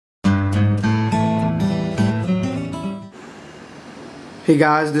Hey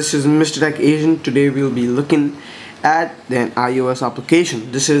guys, this is Mr. Tech Asian. Today we'll be looking at an iOS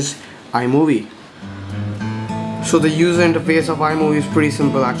application. This is Imovie. So the user interface of Imovie is pretty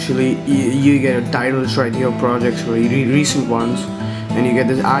simple actually. You get a title right here, projects or recent ones, and you get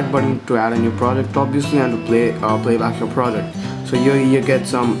this add button to add a new project obviously, and to play back your project. So you get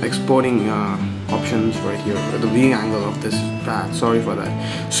some exporting options right here, the viewing angle of this bad, sorry for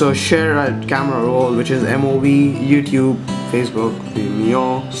that. So share a camera roll, which is MOV, YouTube, Facebook,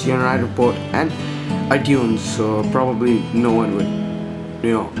 Vimeo, CNN report, and iTunes. So probably no one would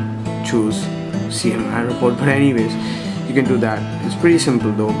choose CNN report, but anyways, you can do that. It's pretty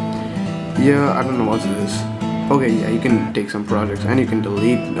simple though. Yeah, I don't know what it is. Okay, yeah, you can take some projects and you can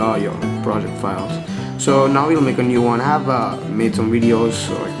delete your project files. So now we'll make a new one. I have made some videos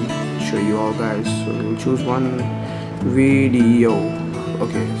so I can show you all guys. So we'll choose one video.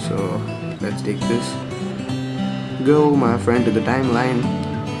 Okay, so let's take this. Go my friend to the timeline.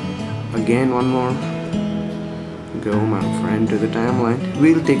 Again one more. Go my friend to the timeline.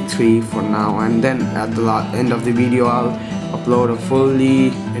 We'll take 3 for now, and then at the end of the video I'll upload a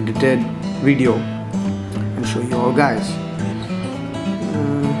fully edited video and show you all guys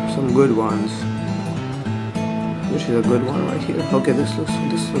some good ones. Which is a good one right here. Okay, this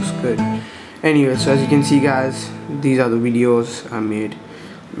looks good. Anyway, so as you can see guys, these are the videos I made.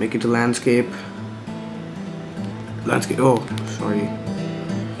 Make it a landscape. Oh, sorry.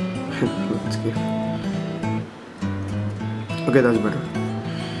 Landscape. Okay, that's better.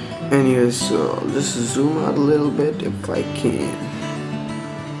 Anyways, so I'll just zoom out a little bit if I can.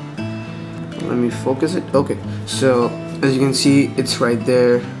 Let me focus it. Okay, so as you can see, it's right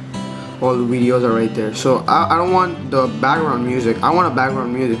there. All the videos are right there. So I don't want the background music. I want a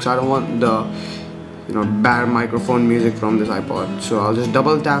background music, so I don't want the bad microphone music from this iPod. So I'll just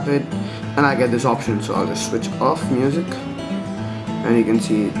double tap it and I get this option. So I'll just switch off music, and you can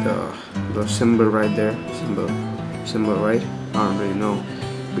see the symbol right there. Symbol, right? I don't really know.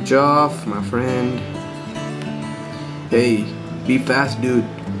 Switch off, my friend. Hey, be fast, dude.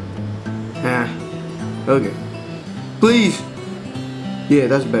 Okay. Please. Yeah,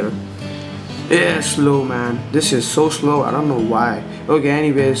 that's better. Yeah, slow, man. This is so slow. I don't know why. Okay,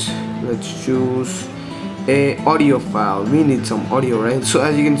 anyways, let's choose a audio file. We need some audio, right? So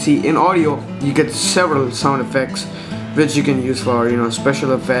as you can see, in audio you get several sound effects which you can use for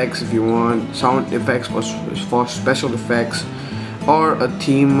special effects if you want sound effects for special effects, or a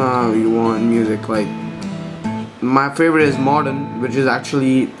theme you want music. Like my favorite is Modern, which is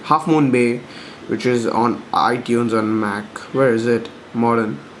actually Half Moon Bay, which is on iTunes on Mac. Where is it?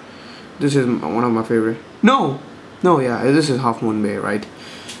 Modern. This is one of my favorite. No, yeah, this is Half Moon Bay, right?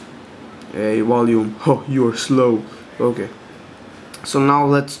 Hey, volume. Oh, you are slow. Okay. So now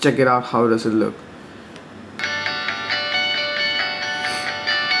let's check it out. How does it look?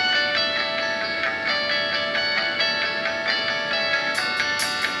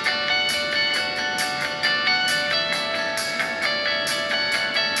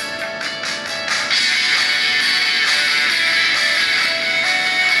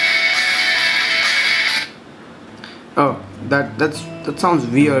 Oh, that sounds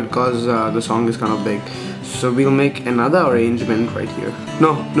weird because the song is kind of big. So we'll make another arrangement right here.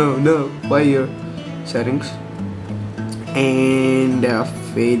 No. Why here? Settings and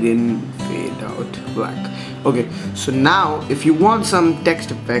fade in, fade out, black. Okay, so now if you want some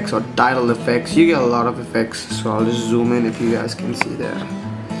text effects or title effects, you get a lot of effects. So I'll just zoom in if you guys can see that.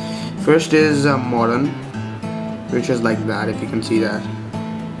 First is Modern, which is like that, if you can see that,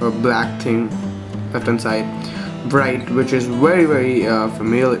 a black thing left hand side. Bright, which is very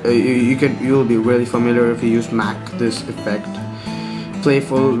familiar. You'll be really familiar if you use Mac, this effect.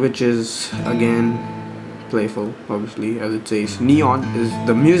 Playful, which is again playful, obviously, as it says. Neon is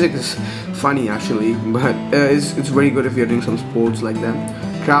the music is funny actually, but it's very good if you're doing some sports like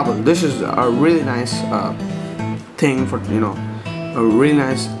that. Travel, this is a really nice thing for a really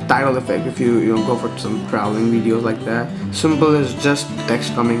nice title effect if you go for some traveling videos like that. Simple is just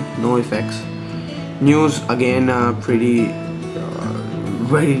text coming, no effects. News, again, pretty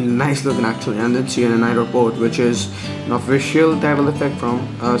very nice looking actually. And then CNN report, which is an official title effect from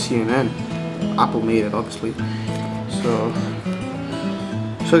CNN. Apple made it obviously.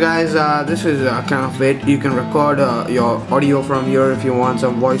 So guys, this is kind of it. You can record your audio from here if you want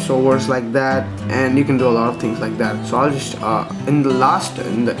some voiceovers like that, and you can do a lot of things like that. So I'll just in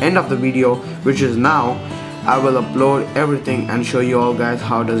the end of the video, which is now, I will upload everything and show you all guys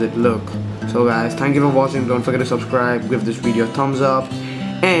how does it look. So guys, thank you for watching. Don't forget to subscribe, give this video a thumbs up,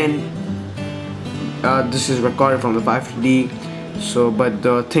 and this is recorded from the 5D. So but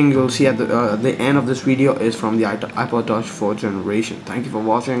the thing you'll see at the end of this video is from the iPod Touch 4th generation. Thank you for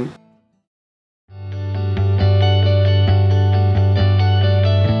watching.